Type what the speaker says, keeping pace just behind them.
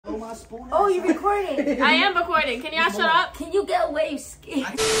my spoon. Oh, you're recording. I am recording. Can y'all shut up? Can you get away, Ski?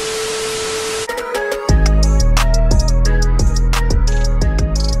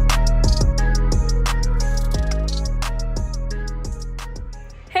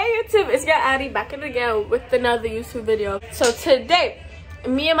 Hey YouTube, it's BabiAddy back in again with another YouTube video. So today,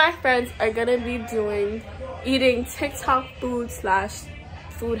 me and my friends are gonna be eating TikTok food /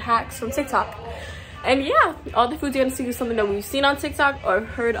 food hacks from TikTok. And yeah, all the foods you're gonna see is something that we've seen on TikTok or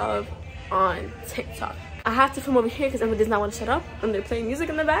heard of on TikTok. I have to film over here because Emma does not want to shut up and they're playing music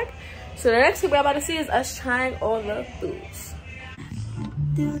in the back. So the next thing we're about to see is us trying all the foods.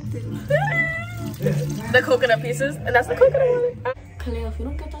 The coconut pieces, and that's the coconut one. Claire, if you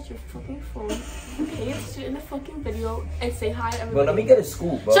don't get out your fucking phone, pay attention in the fucking video and say hi to everybody. Bro, let me get a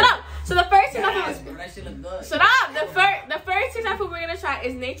scoop, bro. Shut up! So the first thing shut up! The first thing we're gonna try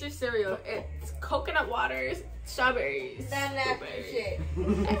is nature's cereal. It's coconut waters, strawberries, blueberries.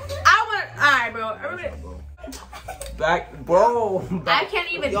 Alright, bro. Everybody. Bro. I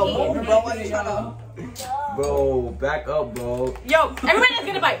can't even eat. Bro, back up, bro. Yo, everybody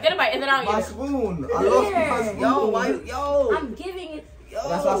get a bite, and then I'll eat My it. spoon. I lost my spoon. Yo, why you, yo. I'm giving it. Yo.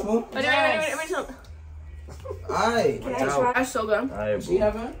 That's my spoon? Wait. Alright. That's so good. Alright,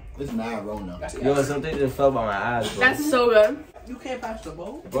 bro. It's mad Rona. Yo, something just fell by my eyes, bro. That's so good. You can't pass the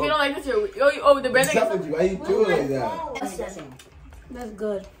bowl. If you don't like this, the bread. Why you do it like that? That's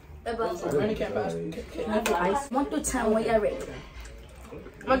good. Randy can't pass. Ice. 1 through 10 when you're ready.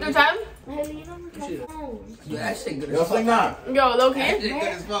 1 through 10? Hey, you don't look at phone. Yeah, that shit good Yo, as fuck. sing that. Yo, low That key. shit good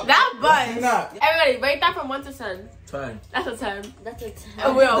as fuck. That buzz. Sing that. Everybody, rate that from 1 to 10. 10. That's a 10. That's a 10. I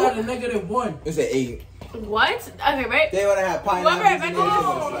will. That's a -1. It's an 8. What? Okay, right? They would have had pineapple.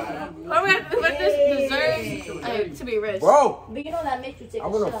 Whoever this deserves to be rich. Bro. But you know that makes you take I a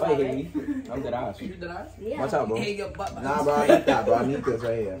want shit to out, fight right? him. I'm dead ass. You did that? Yeah. Watch out, bro. Hey, your butt. Nah, bro, I need that, bro. I need this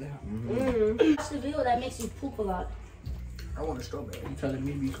right here. Watch the video that makes you poop a lot. I want a strawberry. You telling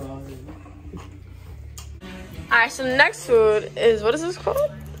me because... Alright, so the next food is, what is this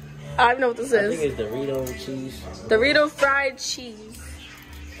called? I don't even know what this I think is. it's Dorito cheese. Dorito fried cheese.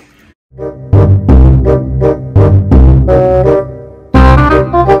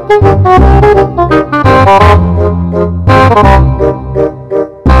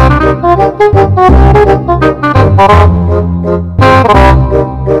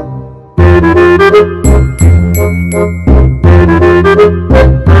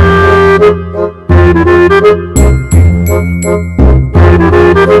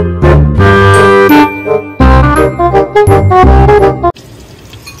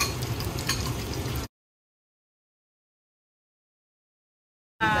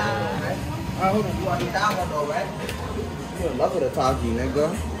 Hold on, you want that one though, right? You in love with a talkie,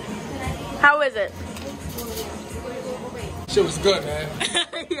 nigga. How is it? Shit was good, man.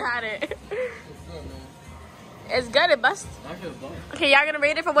 You had it. It's good, it bust. Okay, y'all gonna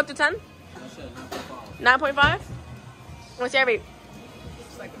rate it from 1 to 10? 9.5? What's your rate?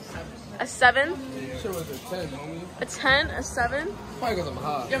 It's like a 7. A 7? Shit was a 10, homie. A 10? A 7? Probably because I'm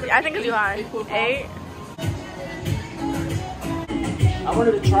high. I think it's too high. 8? I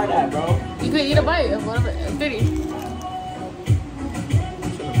wanted to try that, bro. You could eat a bite of whatever. 50.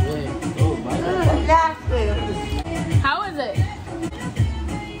 How is it?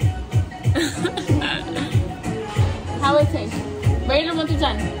 How it taste? Rate it 1 to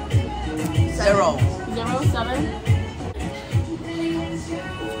 10. 0. 0, 7.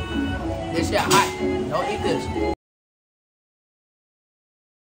 This shit hot. Don't eat this.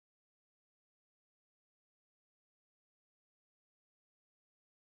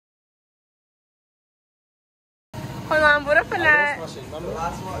 Hold on, Buddha finesse.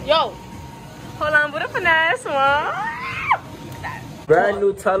 Yo. Hold on, Buddha finesse. Brand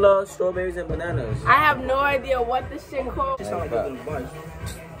Nutella, strawberries, and bananas. I have no idea what this shit called.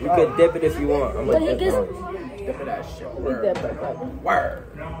 You can dip it if you want. I'm gonna dip it. Dip it that shit. Word.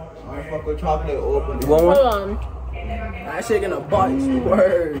 I fuck with chocolate open. You want Hold one? on. That shit gonna bust.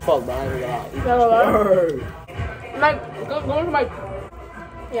 Word. Fuck, bro. I ain't gonna Hold on. Word. Mike, go into my.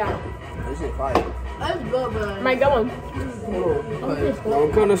 Yeah. This shit fire. That's good, bro. Mike, go on.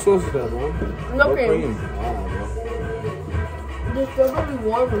 What kind of sauce is that, bro? No cream. cream. The strawberry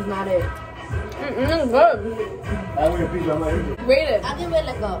warm was not it. Good. Rate it. I give it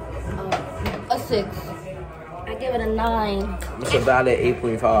like a 6. I give it a 9. It's about at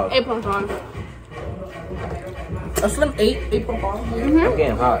 8.5. 8.5. A slim 8. 8.5. I'm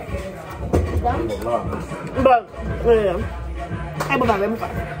getting hot. But, yeah.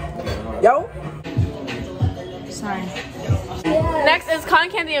 8.5. Yo. Sorry. Next is cotton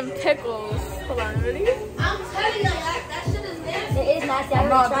candy and pickles. Hold on, ready? I'm telling you, that shit is It is nasty. I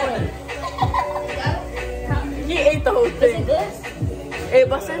already tried it. He ate the whole Is thing. it good? Hey,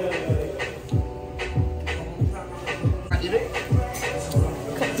 bustin'?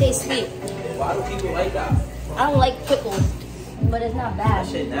 Could taste sweet. Why do people like that? I don't like pickles, but it's not bad.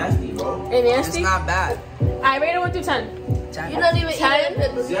 That shit nasty, bro. It It's nasty? not bad. I rate it 1 through 10. You're not even 10?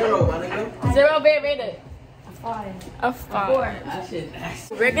 eating. 0, my nigga. 0, babe, rate it. 5. A 5. 4. That shit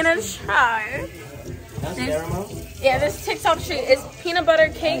nasty. We're gonna try. That's caramel. Yeah, this TikTok treat is peanut butter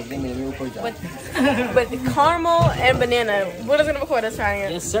cake Give me a real quick job. with caramel and banana. What is gonna record us trying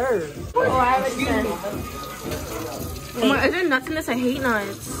it? Yes, sir. Oh, I have a 10. Is there nuts in this? I hate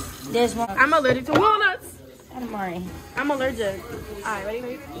nuts. There's one. I'm allergic to walnuts. I'm alright. I'm allergic. Alright,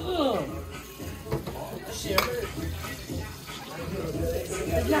 ready?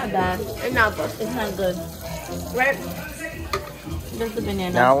 It's not bad. It's not busted. It's not good. Right? Just the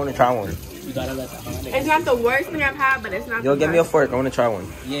banana. Now I want to try one. You gotta let that on. It's not the worst thing I've had, but it's not Yo, the give me a best. fork. I want to try one.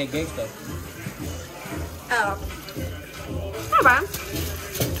 Yeah, gangsta. Oh.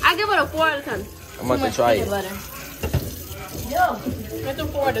 Alright. I give it a 4 out of 10. I'm about to try it. Butter. Yo. It's a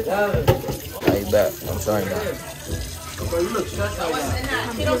 4 out of 10. I bet. I'm trying that. Bro, you look stressed out right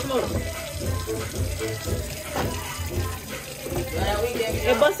now. He don't smoke.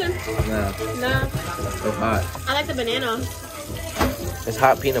 It busting? Nah, Nah. it's hot. I like the banana. It's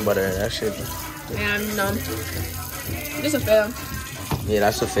hot peanut butter. That shit. Yeah, I'm done. This is a fail. Yeah,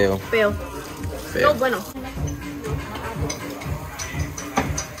 that's a fail. Fail. No Fail. bueno.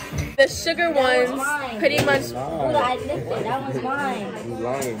 The sugar ones mine. pretty much. Buddha, I licked it. That one's mine. You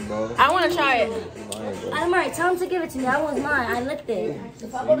lying, bro. I want to try it. You lying, bro. I'm alright. Tell him to give it to me. That one's mine. I licked it. You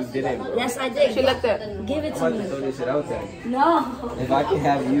didn't, bro. Yes, I did. She licked it. Give it I'm to about to me. throw this shit out there. No. If I can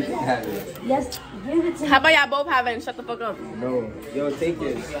have it, you can have it. Yes, give it to me. How about y'all both have it and shut the fuck up? No. Yo, take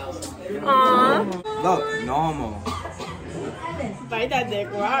this. Aww. Look, normal. Bite that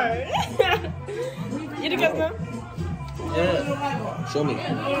dick. Wow. You the kesna? Yeah. Show me.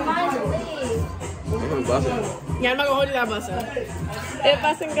 Hey, mine's a big. I'm gonna bust it. Yeah, I'm not gonna hold you that bussin'. It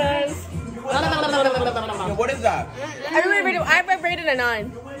bussin', guys. What is that? I rated a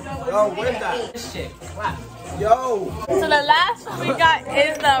 9. Yo, what is that? Shit. Yo. So the last one we got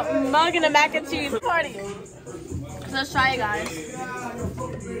is the mug and the mac and cheese party. So let's try it, guys.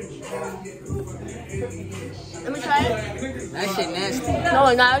 Let me try it. That shit nasty. No,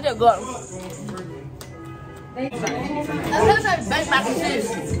 it's not. It's just good. That's like best mac and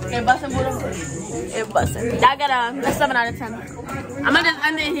cheese. It bustin', Buddha. It bustin'. I got a 7 out of 10. I'm gonna just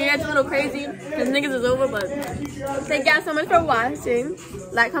end it here. It's a little crazy because niggas is over, but thank y'all so much for watching.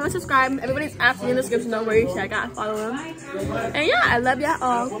 Like, comment, subscribe. Everybody's absolutely in the description. Don't worry, check out, follow them. And yeah, I love y'all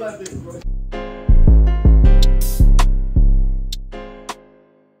all.